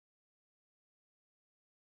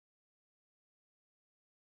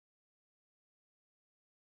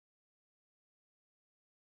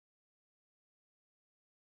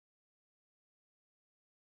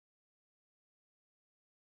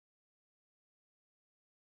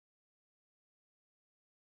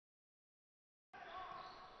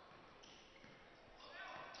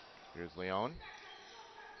Here's Leon.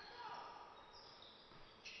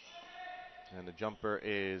 And the jumper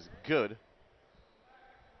is good.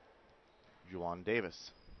 Jawan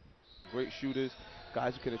Davis. Great shooters,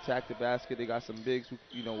 guys who can attack the basket. They got some bigs who,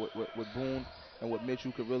 with Boone and with Mitch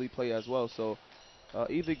who could really play as well. So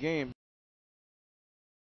either game.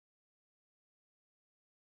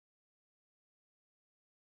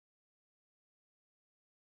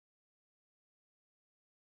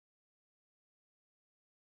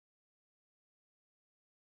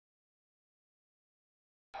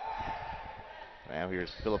 Now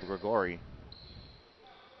here's Philip Grigori.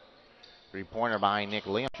 Three-pointer by Nick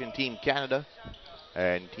Leon. Team Canada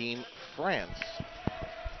and Team France.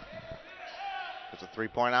 It's a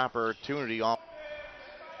three-point opportunity.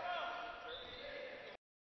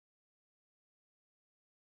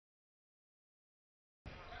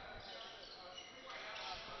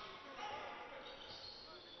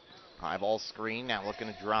 High ball screen, now looking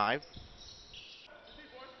to drive.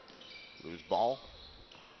 Loose ball.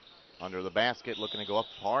 Under the basket, looking to go up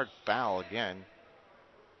hard. Foul again.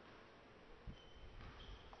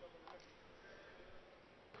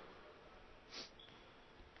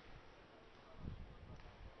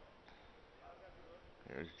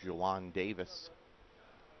 There's Jawan Davis.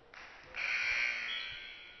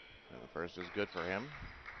 And the first is good for him.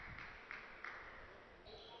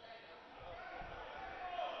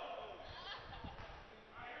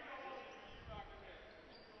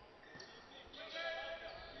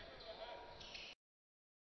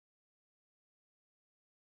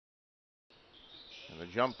 And the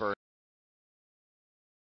jumper.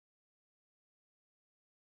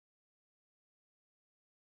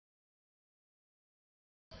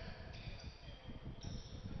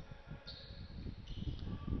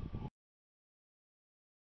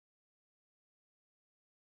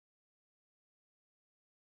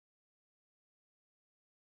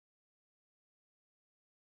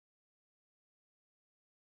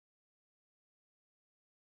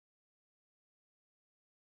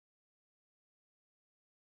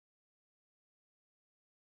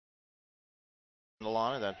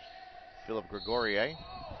 And that's Philip Grigori. And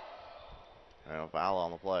a foul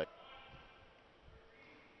on the play.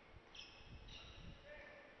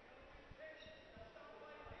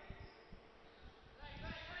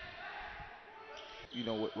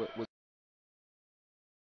 With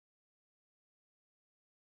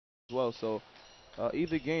as well. So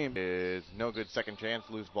either game Is no good. Second chance,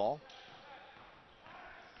 loose ball.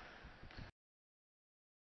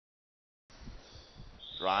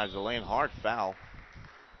 Drives the lane, hard foul.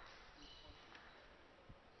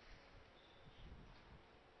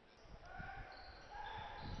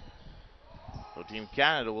 So Team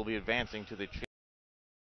Canada will be advancing to the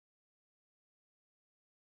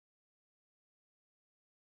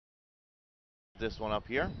this one up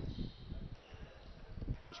here.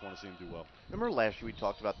 Just want to see him do well. Remember last year we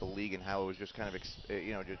talked about the league and how it was just kind of,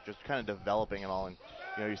 just kind of developing and all. And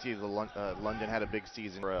you see London had a big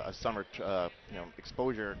season for a summer,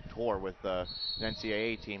 exposure tour with an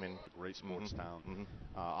NCAA team and a great sports town. Mm-hmm.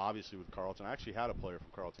 Obviously with Carleton, I actually had a player from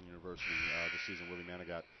Carleton University this season, Willie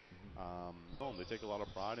Manigat. They take a lot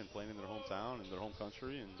of pride in playing in their hometown and their home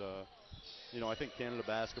country, and I think Canada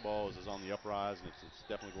basketball is on the uprise, and it's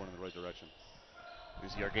definitely going in the right direction. We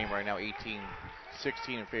see our game right now, 18-16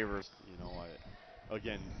 in favor of.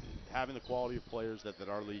 Again, having the quality of players that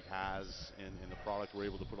our league has and the product we're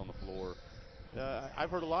able to put on the floor. I've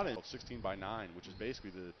heard a lot of 16 by 9, which is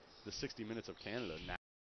basically the 60 minutes of Canada. Now,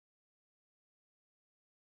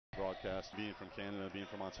 broadcast, being from Canada, being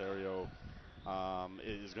from Ontario,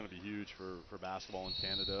 is going to be huge for basketball in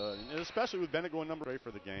Canada, and especially with Bennett going number 8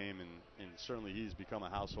 for the game, and certainly he's become a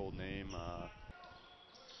household name.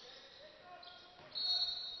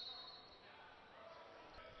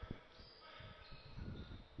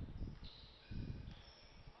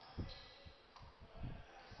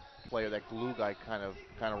 Player, that glue guy kind of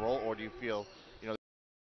role, or do you feel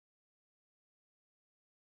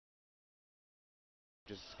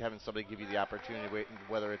just having somebody give you the opportunity,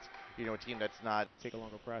 whether it's a team that's not take a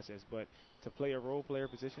longer process, but to play a role player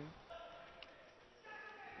position.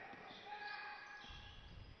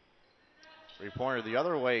 Three-pointer the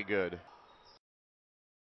other way, good.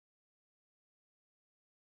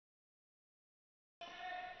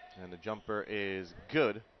 And the jumper is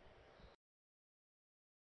good.